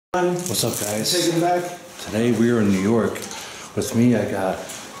What's up, guys? Taking it back. Today we are in New York. With me, I got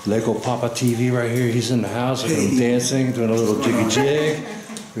LlegoPapaTV right here. He's in the house. Look at him dancing, doing a little jiggy jig.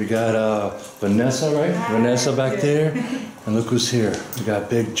 We got Vanessa, right? Vanessa back there. And look who's here. We got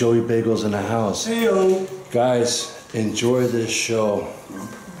Big Joey Bagels in the house. Heyo. Guys, enjoy this show.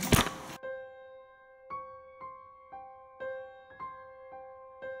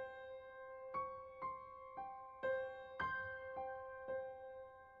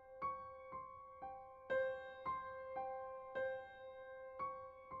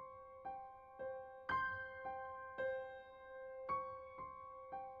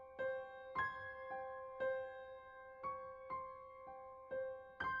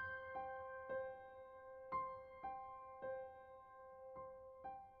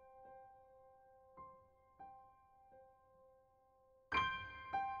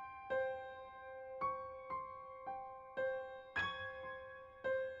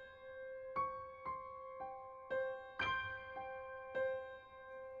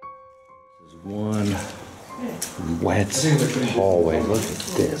 One wet hallway. Look at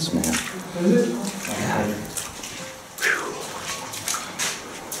this, man.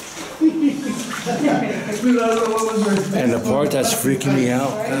 And the part that's freaking me out,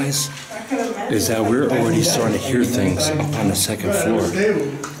 guys, is that we're already starting to hear things up on the second floor.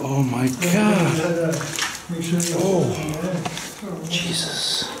 Oh my God. Oh,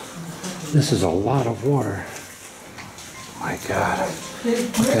 Jesus. This is a lot of water. My God.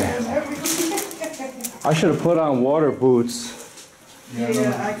 Okay. I should have put on water boots. Yeah, I should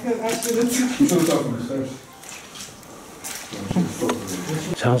have.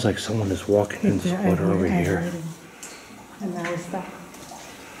 Sounds like someone is walking in this water over here. And now it's stuck.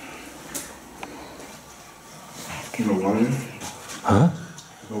 No water? Huh?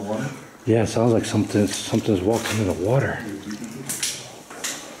 No water? Yeah, it sounds like something's walking in the water.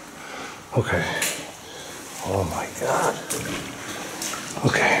 Okay. Oh my God.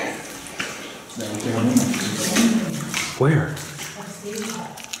 Okay. Where?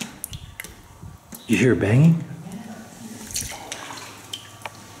 You hear banging?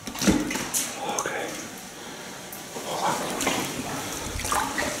 Okay. Hold on.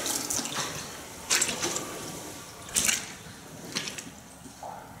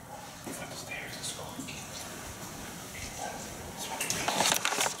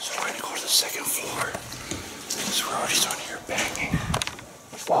 So we're gonna go to the second floor. So we're already starting to hear banging.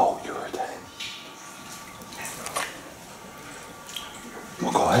 Whoa, you heard that?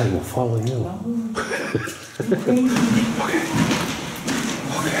 Well, go ahead, we'll follow you. Okay.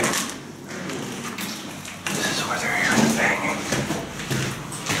 Okay. This is where they're hearing the banging.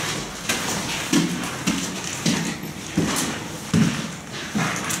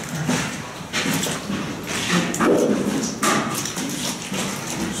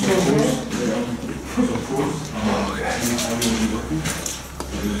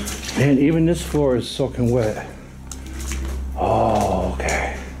 Man, even this floor is soaking wet. Oh,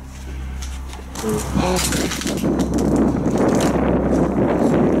 okay. Oh,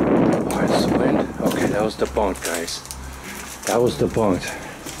 it's the wind. Okay, that was debunked, guys. That was debunked.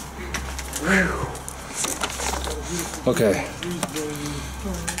 Whew. Okay.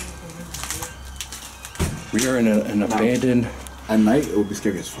 We are in an abandoned... At night, it would be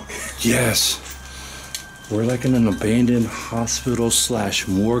scary as fuck. Yes. We're like in an abandoned hospital /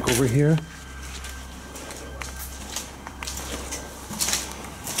 morgue over here.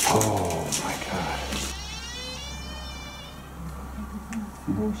 Oh my God.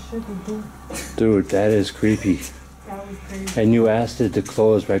 Dude, that is creepy. That was crazy. And you asked it to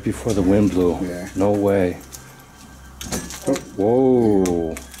close right before the wind blew. Yeah. No way.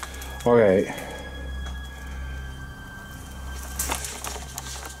 Whoa. All right.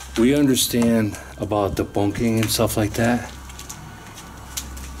 We understand about debunking and stuff like that,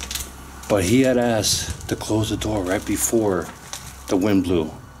 but he had asked to close the door right before the wind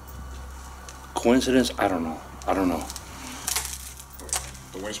blew. Coincidence? I don't know. I don't know.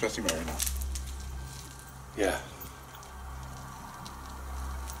 The wind's passing by right now. Yeah.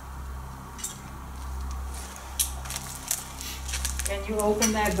 Can you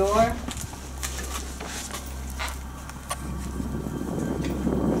open that door?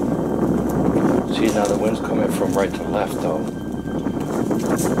 See, now the wind's coming from right to left, though.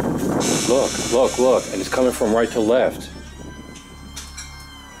 Look, look, look, and it's coming from right to left.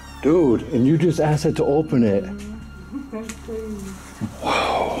 Dude, and you just asked it to open it. That's crazy.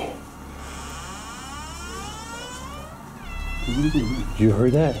 Wow. You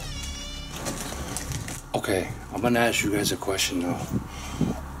heard that? Okay, I'm gonna ask you guys a question though.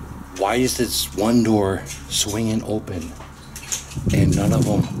 Why is this one door swinging open and none of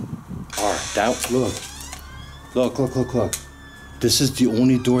them car. That, look. Look. This is the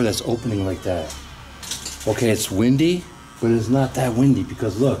only door that's opening like that. Okay, it's windy, but it's not that windy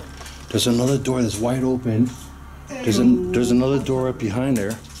because look, there's another door that's wide open. There's another door up behind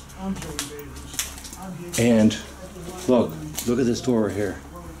there. And look at this door right here.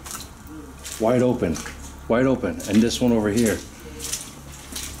 Wide open. And this one over here.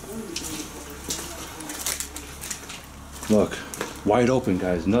 Look, wide open,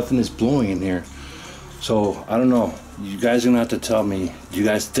 guys. Nothing is blowing in here. So, I don't know. You guys are gonna have to tell me. Do you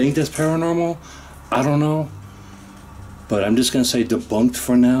guys think that's paranormal? I don't know. But I'm just gonna say debunked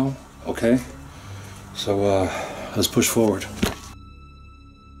for now, okay? So, let's push forward.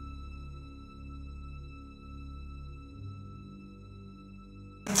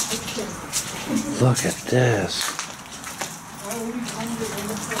 Look at this.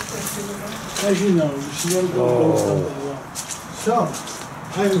 As you know, you should never go something wrong. So,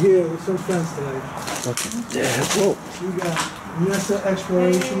 I'm here with some friends today. Look at this. Whoa. We got Nessa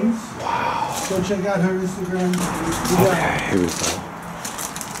Explorations. Wow. Go check out her Instagram. Okay, here we go.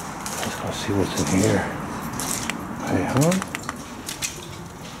 Let's go see what's in here. Hey, huh?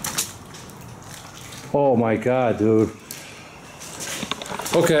 Oh my God, dude.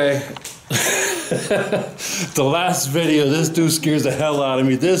 Okay. The last video, this dude scares the hell out of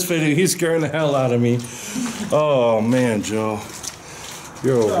me. This video, he's scaring the hell out of me. Oh man, Joe.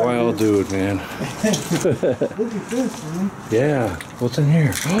 You're a wild dude, man. Look at this, man. Yeah. What's in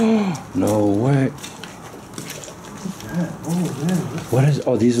here? No way. Oh, man. What is?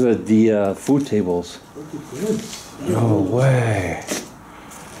 Oh, these are the food tables. Look at this. No way.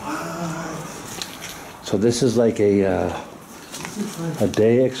 So this is like a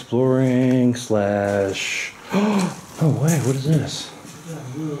day exploring slash. No way. What is this?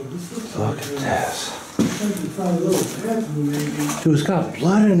 Look at this. Dude, it's got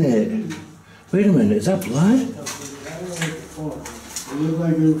blood in it. Wait a minute. Is that blood? It looked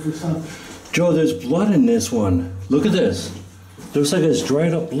like it was for something. Joe, there's blood in this one. Look at this. Looks like it's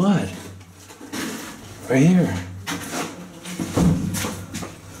dried up blood. Right here.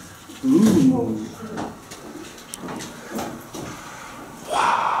 Ooh.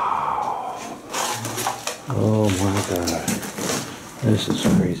 Wow. Oh my God. This is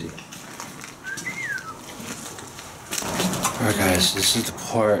crazy. Alright guys, this is the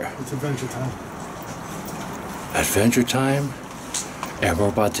part. It's adventure time. Adventure time? And we're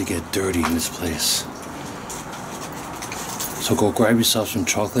about to get dirty in this place. So go grab yourself some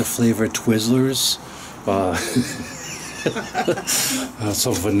chocolate flavored Twizzlers.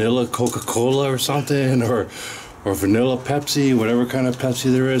 Some vanilla Coca-Cola or something, or vanilla Pepsi, whatever kind of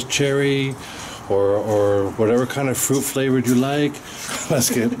Pepsi there is, cherry, or whatever kind of fruit flavored you like. Let's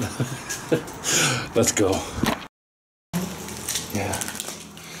go. Yeah.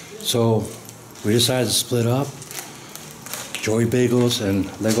 So we decided to split up. Joey Bagels and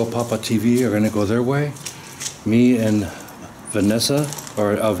LlegoPapaTV are gonna go their way. Me and Vanessa,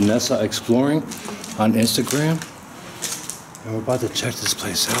 or of Nessa Exploring on Instagram. And we're about to check this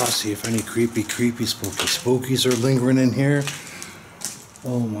place out, see if any creepy, spookies are lingering in here.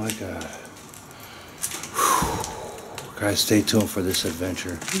 Oh my God. Whew. Guys, stay tuned for this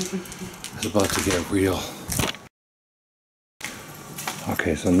adventure. It's about to get real.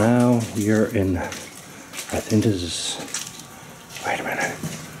 Okay, so now we are in, I think this is, wait a minute.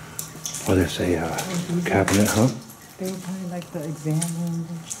 What is a cabinet, huh? They were probably like the exam room.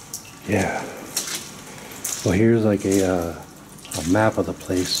 Yeah. Well, here's like a map of the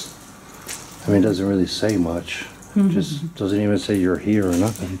place. I mean, it doesn't really say much. Just doesn't even say you're here or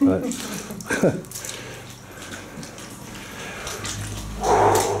nothing, but.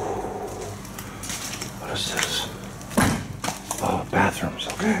 What is this? Oh, bathrooms,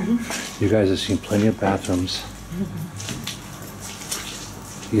 okay. You guys have seen plenty of bathrooms.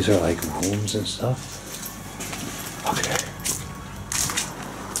 These are like rooms and stuff. Okay.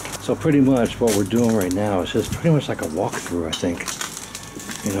 So pretty much what we're doing right now is just pretty much like a walkthrough, I think.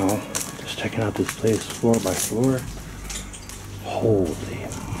 You know, just checking out this place floor by floor. Holy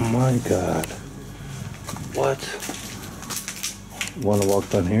my God. What? Want to walk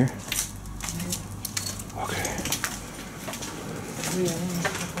down here? Okay.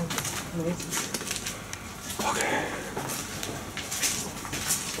 Okay.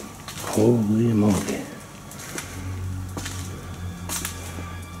 Holy moly.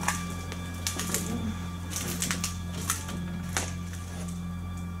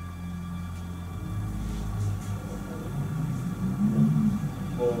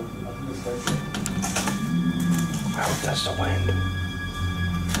 I hope that's the wind.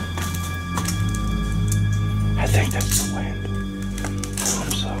 I think that's the wind. I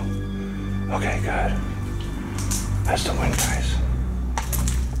hope so. Okay, good. That's the wind, guys.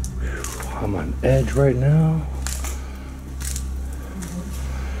 Whew, I'm on edge right now.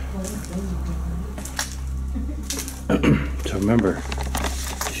 So remember,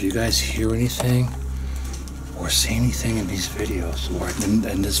 if you guys hear anything or see anything in these videos or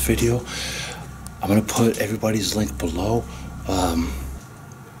in this video, I'm gonna put everybody's link below.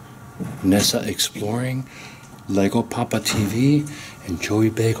 Nessa Exploring, LlegoPapaTV, and Joey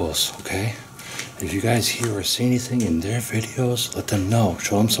Bagels, okay? If you guys hear or see anything in their videos, let them know.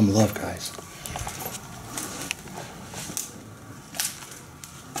 Show them some love, guys.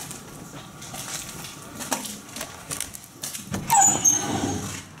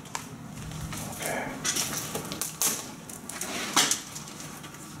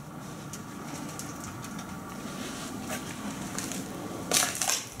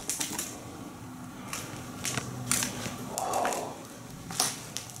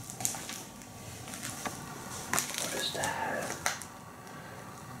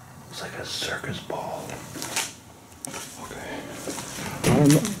 It's like a circus ball. Okay. I don't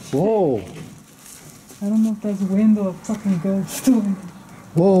know. Whoa. I don't know if that's wind or a fucking ghost.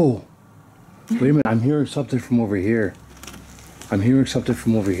 Whoa. Wait a minute. I'm hearing something from over here. I'm hearing something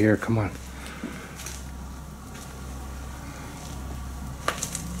from over here. Come on.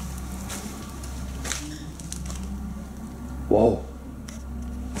 Whoa.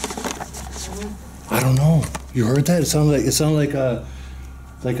 I don't know. You heard that? It sounded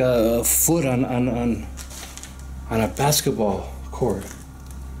like a foot on a basketball court.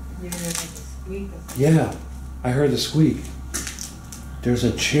 Yeah, like a squeak. Yeah, I heard the squeak. There's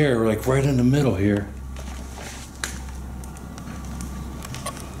a chair like right in the middle here.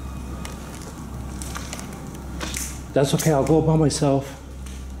 That's okay, I'll go by myself.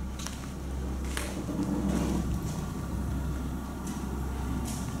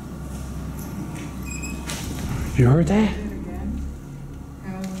 You heard that?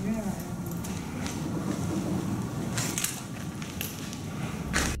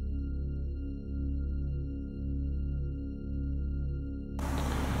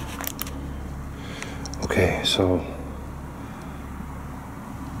 Okay, so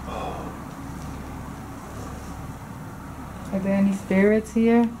Are there any spirits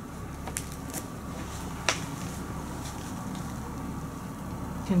here?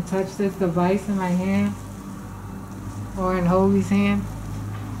 Can touch this device in my hand or in Holy's hand?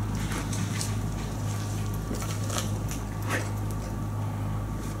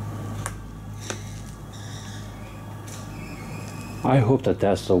 I hope that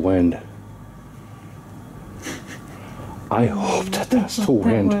that's the wind. I hope that that's the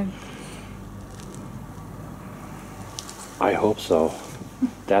wind. I hope so.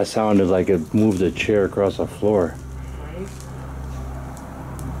 That sounded like it moved the chair across the floor.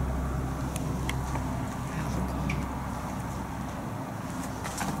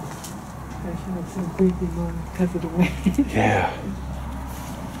 That should have some creepy moment because of the wind. Yeah.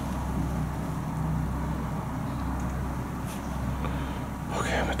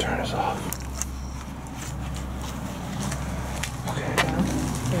 Okay, I'm gonna turn this off.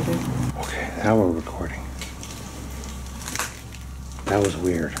 Okay, now we're recording. That was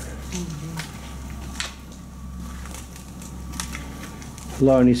weird.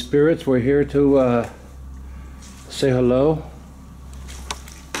 Hello, any spirits? We're here to say hello.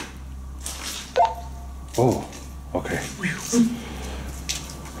 Oh, okay.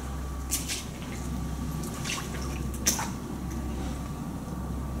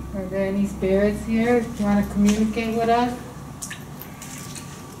 Are there any spirits here? Do you want to communicate with us?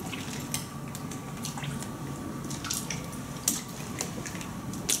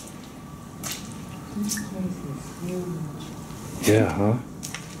 This place is huge. Yeah, huh?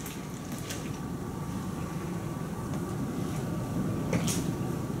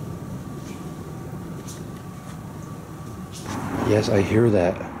 Yes, I hear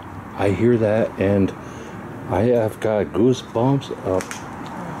that. I hear that, and I have got goosebumps up.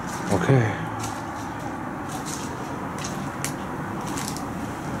 Okay.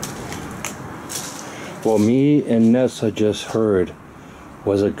 What me and Nessa just heard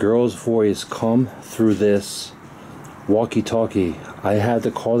was a girl's voice come through this walkie-talkie. I had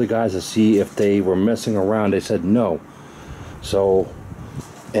to call the guys to see if they were messing around. They said no. So,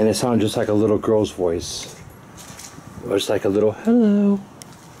 and it sounded just like a little girl's voice. It was like a little hello.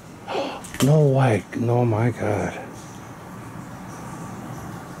 No way. No, my God.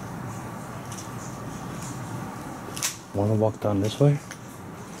 Want to walk down this way?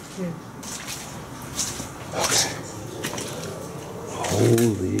 Yeah. Okay.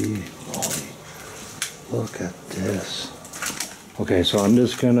 Holy moly. Look at this. Okay, so I'm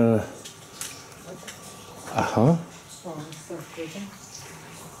just gonna Uh-huh. Oh, stuff bigger.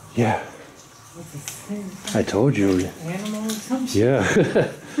 Yeah. What's it say? I told you. Animal or some shit?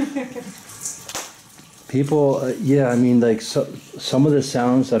 Yeah. People, yeah, I mean, like, some of the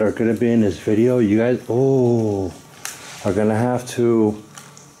sounds that are going to be in this video, you guys, are going to have to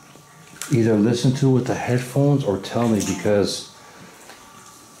either listen to with the headphones or tell me, because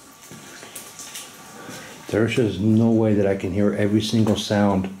there's just no way that I can hear every single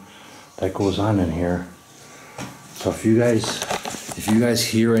sound that goes on in here. So if you guys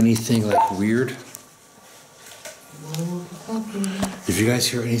hear anything like weird, if you guys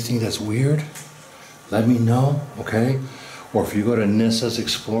hear anything that's weird, let me know, okay? Or if you go to Nessa's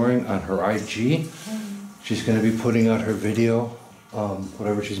Exploring on her IG, she's gonna be putting out her video,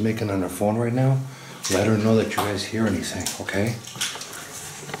 whatever she's making on her phone right now. Let her know that you guys hear anything, okay?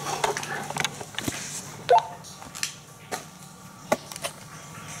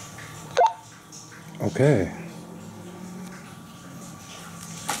 Okay.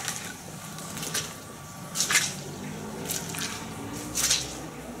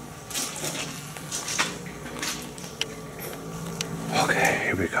 Okay,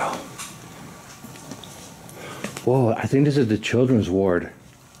 here we go. Whoa, I think this is the children's ward.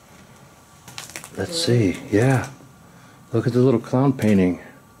 Let's see, yeah. Look at the little clown painting.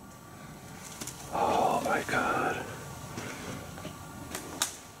 Oh my God.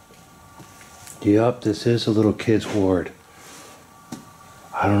 Yup, this is a little kid's ward.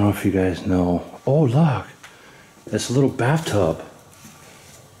 I don't know if you guys know. Oh, look. It's a little bathtub.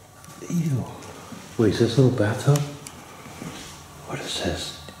 Ew. Wait, is this a little bathtub? What is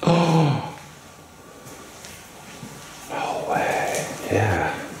this? Oh! No way.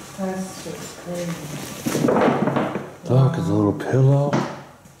 Yeah. That's just crazy. Look at the little pillow.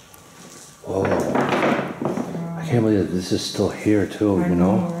 Whoa. I can't believe that this is still here too, you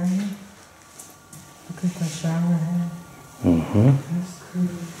know? Right? Look at the shower head. Mm-hmm. That's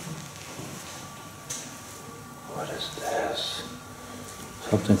crazy. What is this?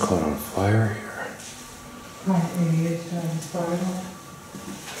 Something caught on fire here. My idiot trying to start it.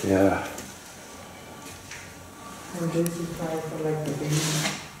 Yeah. And this is probably for like the baby.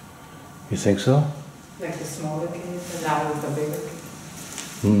 You think so? Like the smaller kids, and that was the bigger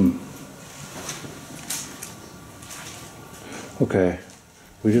kids. Hmm. Okay.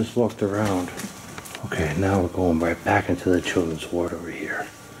 We just walked around. Okay, now we're going right back into the children's ward over here.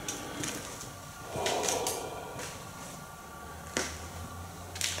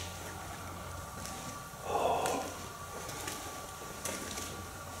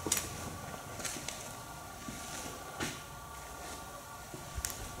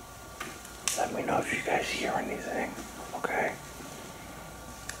 Let me know if you guys hear anything, okay?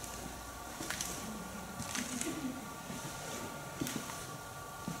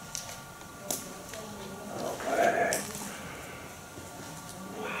 Okay.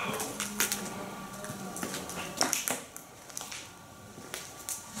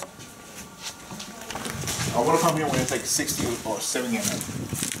 I want to come here when it's like 60 or 70 at night.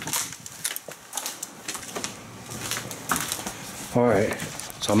 All right,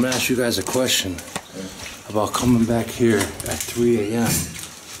 so I'm gonna ask you guys a question about coming back here at 3 a.m.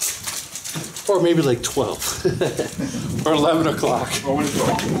 Or maybe like 12 or 11 o'clock. Oh, when it's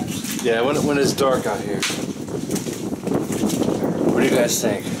dark. Yeah, when it's dark out here. What do you guys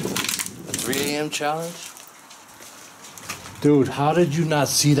think? A 3 a.m. challenge? Dude, how did you not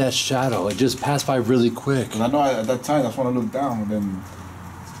see that shadow? It just passed by really quick. Because I know at that time, that's when I looked down, and then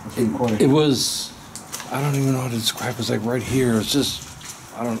I couldn't call it. It was, I don't even know how to describe it. It's like right here. It's just,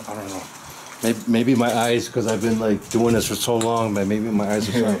 I don't know. Maybe my eyes, because I've been like doing this for so long, but maybe my eyes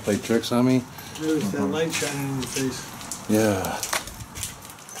are starting to play tricks on me. There's that light shining in your face. Yeah.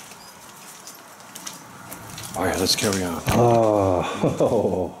 All right, let's carry on.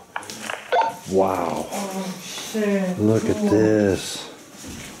 Oh, wow. Oh shit. Look at this.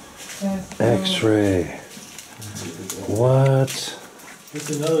 That's X-ray. What? That's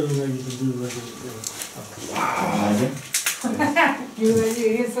another thing that you can do. Like, You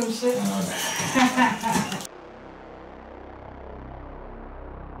hear some shit?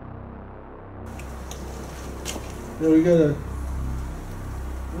 yeah, we got a.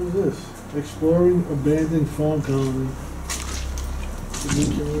 What is this? Exploring abandoned farm colony.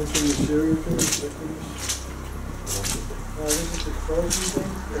 Unique community of serial killers. This is the frozen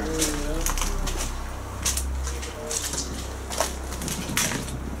thing. Yeah.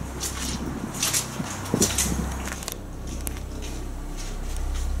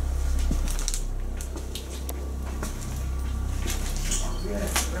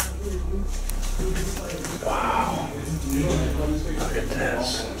 Wow. Look at this.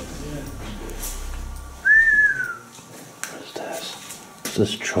 Is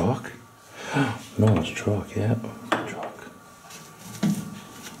this chalk? No, it's chalk, yeah. Chalk.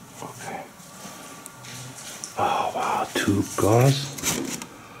 Okay. Oh, wow. Tube gauze.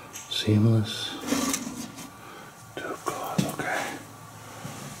 Seamless. Tube gauze, okay.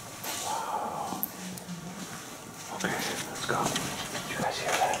 Wow. Okay, let's go. Did you guys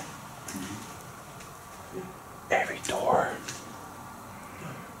hear that? Every door.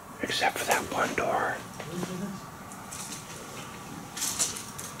 Except for that one door.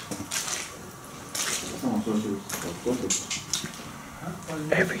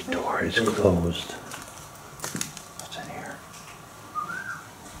 Every door is closed. What's in here?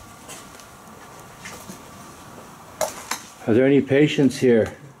 Are there any patients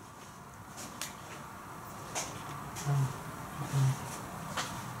here?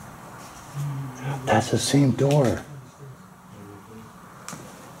 That's the same door.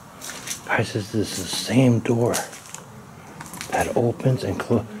 Guys, this is the same door that opens and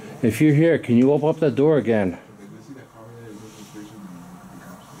closes. If you're here, can you open up that door again?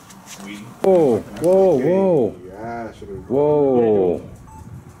 Whoa, whoa, whoa. Whoa.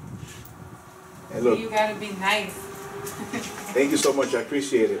 Hey, look. You gotta be nice. Thank you so much. I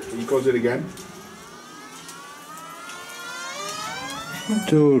appreciate it. Can you close it again?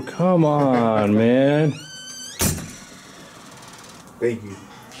 Dude, come on, man. Thank you.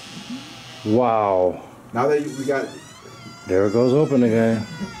 Wow. Now that we got... There it goes open again.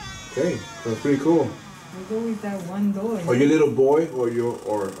 Okay, that's pretty cool. There's always that one door. Are you a little boy or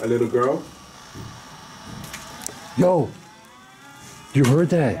a little girl? Yo. You heard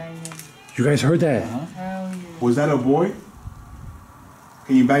that? You guys heard that? Hell yeah. Was that a boy?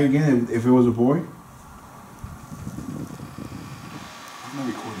 Can you back again if it was a boy? I'm not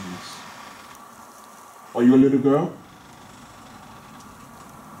recording this. Are you a little girl?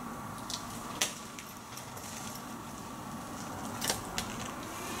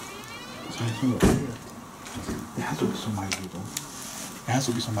 There has to be somebody here, though. There has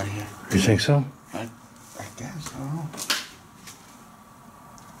to be somebody here. You think so? I guess, I don't know.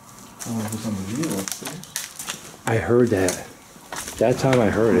 I don't know if there's somebody here upstairs. I heard that. That time I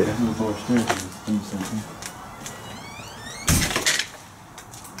heard it. There's no door upstairs. There's something.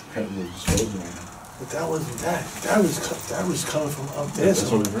 But that wasn't that. That was coming from up there. That's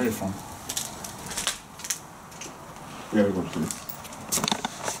where we heard it from. We gotta go upstairs.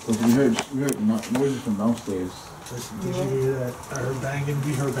 Because we heard noises from downstairs. Listen, did you hear that? I heard banging.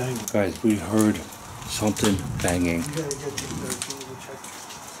 We heard banging. Guys, we heard something banging. You gotta get to the check.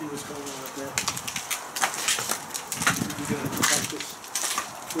 See what's going on up there. You gotta check this.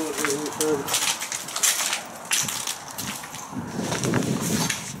 Go up there a little further.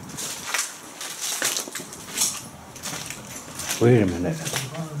 Wait a minute.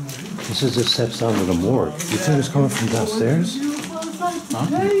 This is the steps down to the morgue. You think it's coming from downstairs? Huh?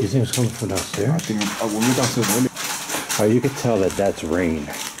 You think it's coming from downstairs? I think when we're downstairs, Oh, you could tell that that's rain.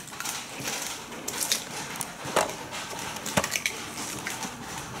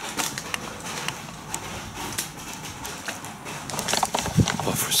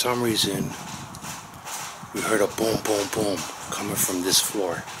 But for some reason, we heard a boom, boom, boom coming from this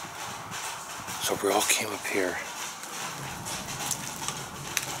floor. So we all came up here.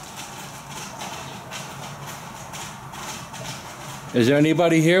 Is there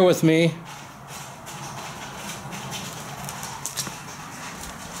anybody here with me?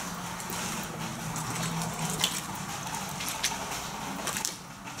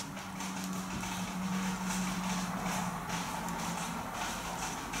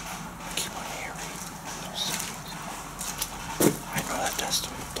 Keep on hearing those sounds. I know that that's the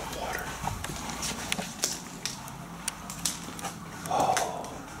water. Whoa.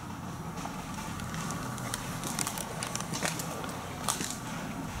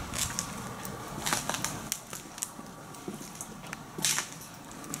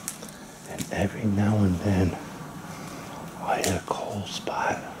 Every now and then, I hit a cold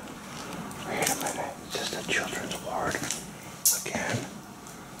spot. Wait a minute, is this the children's ward again?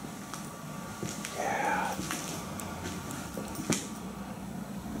 Yeah.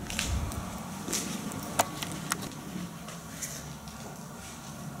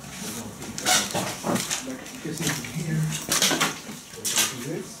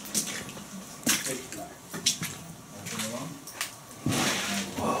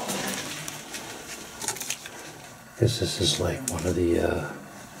 This is like one of the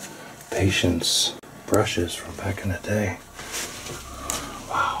patient's brushes from back in the day.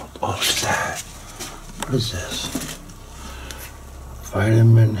 Wow, oh, look at that. What is this?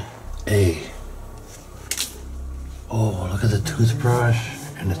 Vitamin A. Oh, look at the toothbrush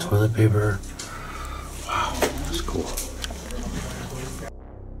and the toilet paper. Wow, that's cool.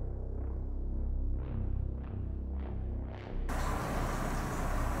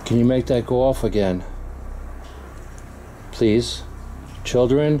 Can you make that go off again? Please.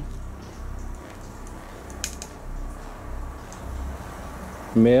 Children.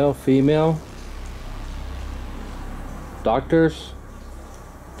 Male, female. Doctors.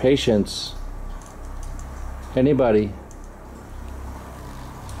 Patients. Anybody.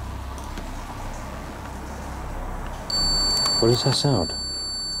 What does that sound?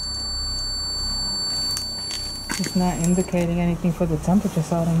 It's not indicating anything for the temperature,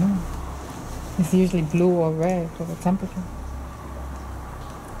 so I don't know. It's usually blue or red for the temperature.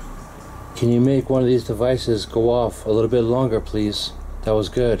 Can you make one of these devices go off a little bit longer, please? That was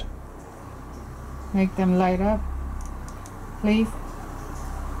good. Make them light up, please.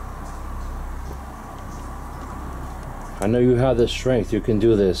 I know you have the strength. You can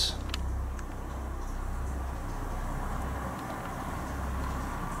do this.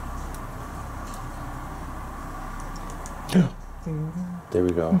 There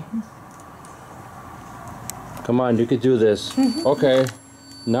we go. Come on, you could do this. Okay.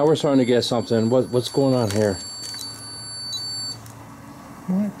 Now we're starting to get something. What's going on here?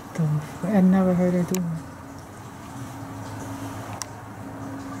 What the I never heard her do that.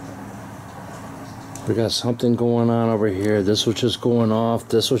 We got something going on over here. This was just going off.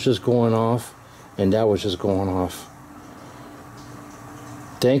 This was just going off. And that was just going off.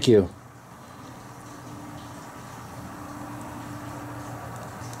 Thank you.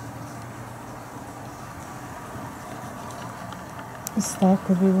 Stop,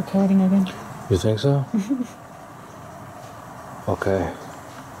 could be recording again. You think so? Okay.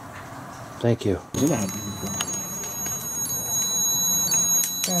 Thank you.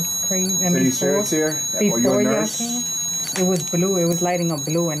 That's crazy. And So you sure it's here? Are you a before y'all nurse? came, it was blue. It was lighting up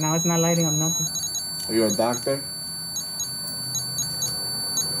blue, and now it's not lighting up nothing. Are you a doctor?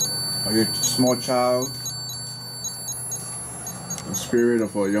 Are you a small child? The spirit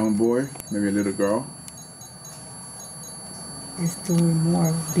of a young boy? Maybe a little girl? It's doing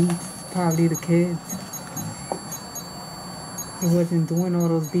more beats, probably the kids. It wasn't doing all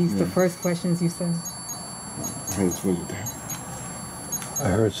those beats. The first questions you said. I heard it's really there. I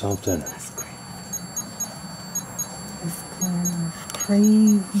heard something. That's crazy. It's kind of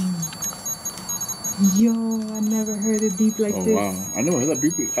crazy. Yo, I never heard a beep like Oh this. wow! I never heard that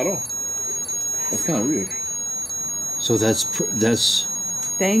beep at all. That's kind of weird. So that's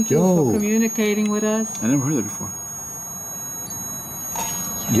Thank you Yo. for communicating with us. I never heard that before.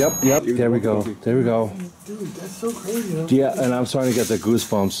 Yep. There we go. There we go. Dude, that's so crazy. Huh? Yeah, and I'm starting to get the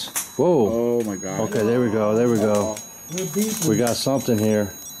goosebumps. Whoa. Oh my god. Okay, there we go. There we go. They're beeping. We got something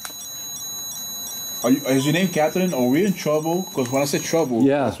here. Is your name Catherine? Are we in trouble? Because when I said trouble,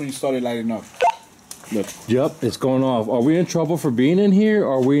 Yeah. that's when you started lighting up. Look. Yep, it's going off. Are we in trouble for being in here,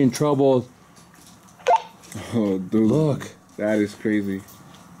 or are we in trouble? Oh, dude. Look. That is crazy.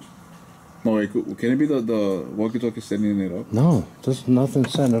 No, wait, can it be the walkie-talkie sending it up? No, there's nothing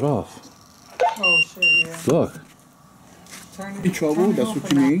setting it off. Oh shit, yeah. Look. Turn it, In trouble? turn it That's off what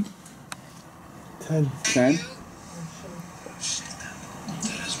for you now. mean? 10. 10?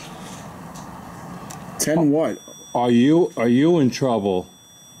 10 what? Are you in trouble?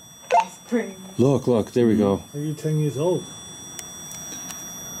 That's crazy. Look, there we go. Are you 10 years old?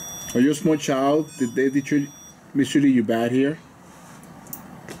 Are you a small child? Did they mistreat you bad here?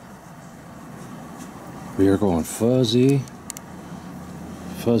 We are going fuzzy.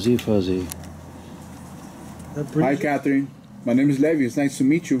 Fuzzy. That Hi, brings Catherine. My name is Levi. It's nice to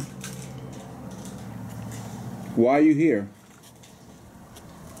meet you. Why are you here?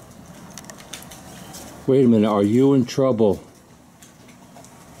 Wait a minute, are you in trouble?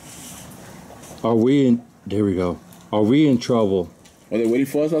 Are we in... There we go. Are we in trouble? Are they waiting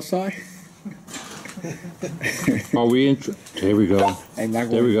for us outside? Are we in... There we go. I'm not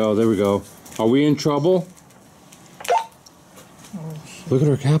There we go. Are we in trouble? Oh shit. Look at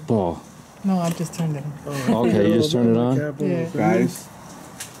her cat ball. No, I just turned it on. Okay, you just turn it on? Yeah. Guys.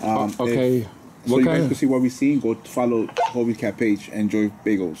 Okay. So you guys can see what we're seeing, go follow Hobie Cat page and enjoy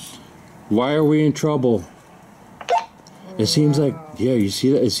Bagels. Why are we in trouble? It seems like... Yeah, you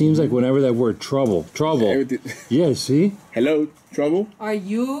see that? It seems like whenever that word trouble. Everything. Yeah, see? Hello, trouble? Are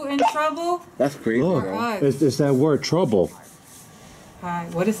you in trouble? That's crazy. Look, bro. Hi. it's that word trouble. Hi.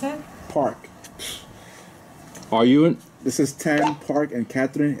 What is it? Park. Are you in... This is Tan, Park, and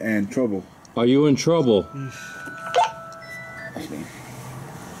Catherine, and trouble. Are you in trouble? That's me.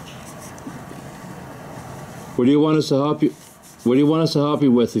 What do you want us to help you? What do you want us to help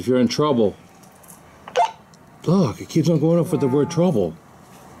you with if you're in trouble? Look, it keeps on going up with the word trouble.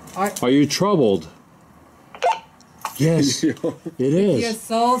 Are you troubled? Yes, it You're is.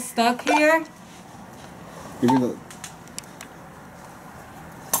 so stuck here. Give me the...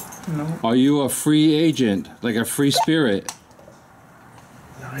 No. Are you a free agent, like a free spirit?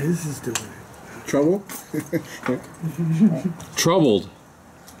 No, this is doing it. Trouble? Troubled?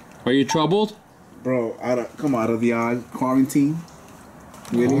 Are you troubled? Bro, come out of the quarantine.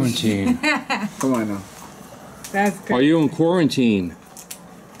 Really? Quarantine. Come on now. That's good. Are you in quarantine?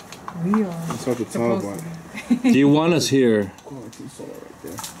 We are. That's what to talk Supposed about. to be. Do you want us here? Quarantine solo right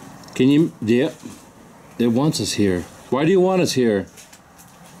there. Can you? Yeah. It wants us here. Why do you want us here?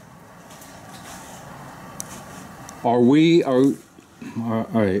 All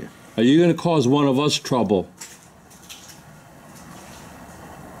right. Are you going to cause one of us trouble?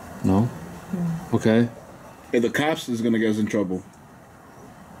 No? Okay. Hey, the cops is gonna get us in trouble.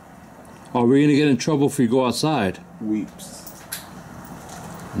 Are we going to get in trouble if we go outside? Weeps.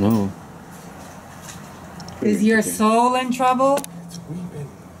 No. Is your soul in trouble? It's weeping.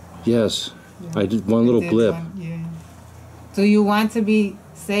 Yes. I did one little Did blip. one, yeah. Do you want to be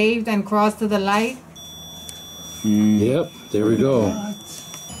saved and cross to the light? Yep. There we go. What?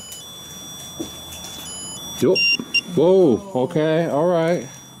 Yep. Whoa. Okay. All right.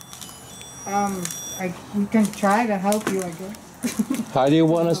 We can try to help you, I guess. How do you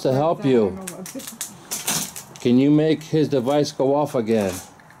want us to help you? Can you make his device go off again?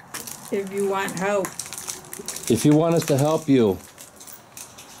 If you want help. If you want us to help you,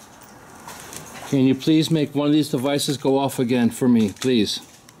 can you please make one of these devices go off again for me, please?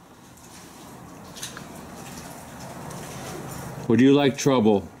 Would you like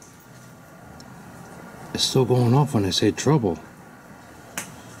trouble? It's still going off when I say trouble.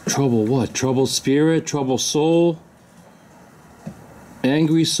 Trouble what? Trouble spirit? Trouble soul?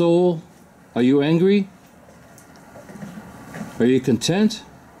 Angry soul? Are you angry? Are you content?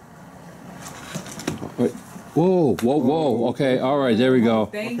 Whoa, whoa, whoa. Okay, all right, there we go.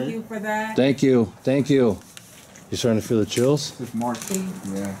 Thank you for that. Thank you, thank you. You starting to feel the chills? This is Mark.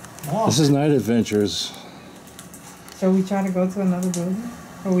 Yeah. This is Night Adventures. Shall we try to go to another building?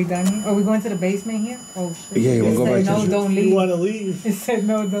 Are we done here? Are we going to the basement here? Oh shit. Yeah, you wanna go back to no, the- don't You leave. want to leave? It said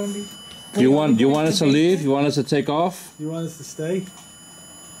no, don't leave. Do you want us to leave? You want us to take off? You want us to stay?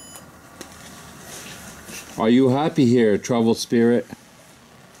 Are you happy here, troubled spirit?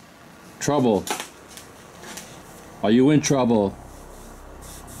 Trouble. Are you in trouble?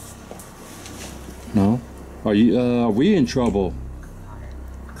 No? Are we in trouble?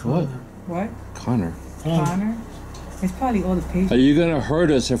 What? What? Connor. Connor? It's probably all the patients. Are you gonna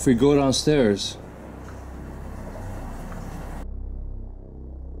hurt us if we go downstairs?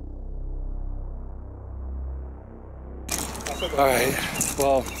 Alright,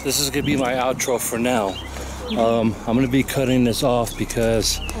 well, this is gonna be my outro for now. I'm gonna be cutting this off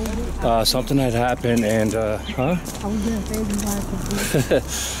because something had happened and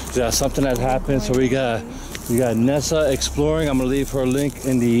yeah, something had happened. So we got Nessa Exploring. I'm gonna leave her link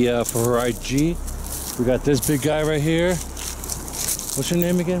in the for her IG. We got this big guy right here. What's your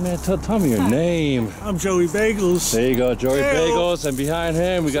name again, man? Tell me your name. I'm Joey Bagels. There you go, Joey Ew. Bagels, and behind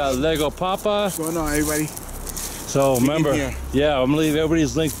him we got Lego Papa. What's going on, everybody? So remember, here. yeah, I'm gonna leave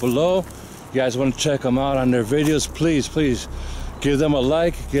everybody's link below. You guys want to check them out on their videos, please give them a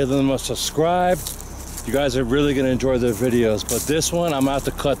like, give them a subscribe. You guys are really gonna enjoy their videos. But this one, I'm gonna have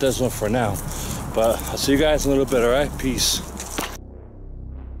to cut this one for now. But I'll see you guys in a little bit, all right? Peace.